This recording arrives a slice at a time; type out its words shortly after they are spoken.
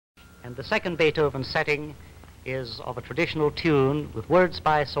And the second Beethoven setting is of a traditional tune with words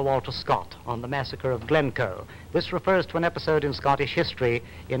by Sir Walter Scott on the Massacre of Glencoe. This refers to an episode in Scottish history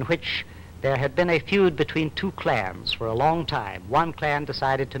in which there had been a feud between two clans for a long time. One clan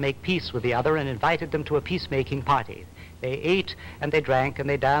decided to make peace with the other and invited them to a peacemaking party. They ate and they drank and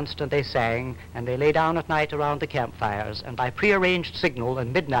they danced and they sang and they lay down at night around the campfires, and by prearranged signal at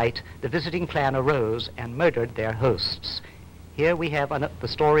midnight the visiting clan arose and murdered their hosts. Here we have the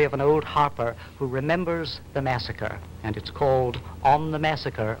story of an old harper who remembers the massacre, and it's called On the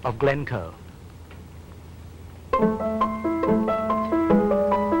Massacre of Glencoe.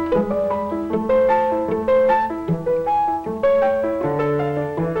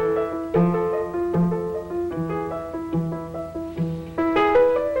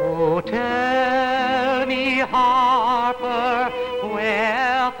 Oh, tell me, harper,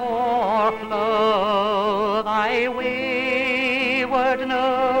 wherefore flow thy wayward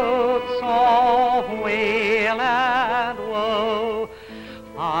notes of wail and woe,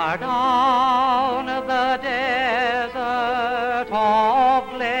 far down the desert of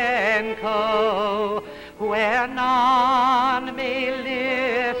Glencoe, where none may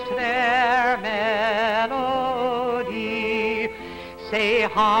list their melody. Say,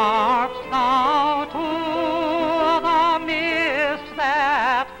 harp'st thou to the mists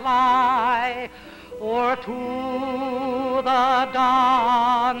that fly, or to the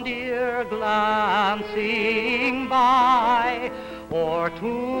dawn deer glancing by, or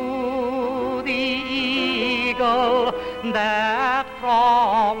to the eagle that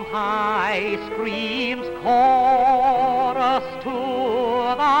from high screams chorus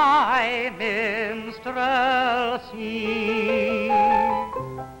to thy minstrelsy?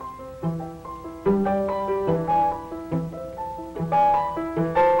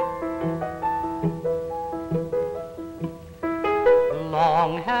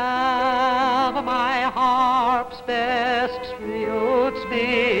 Long have my harp's best notes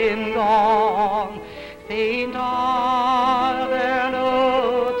been gone, faint are their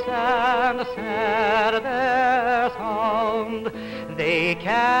notes and sad their sound. They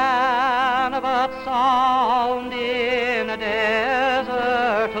can but sound in a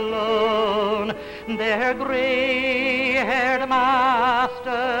desert alone, their gray-haired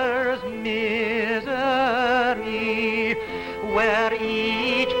master's misery, where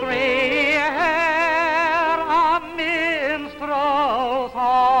each gray hair a minstrel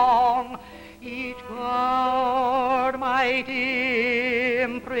song, each chord might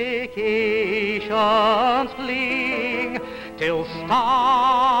imprecations fling, till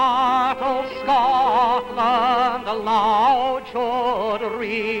startled Scotland aloud should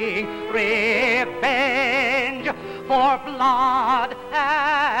ring revenge for blood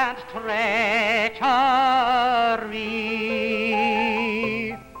and treachery.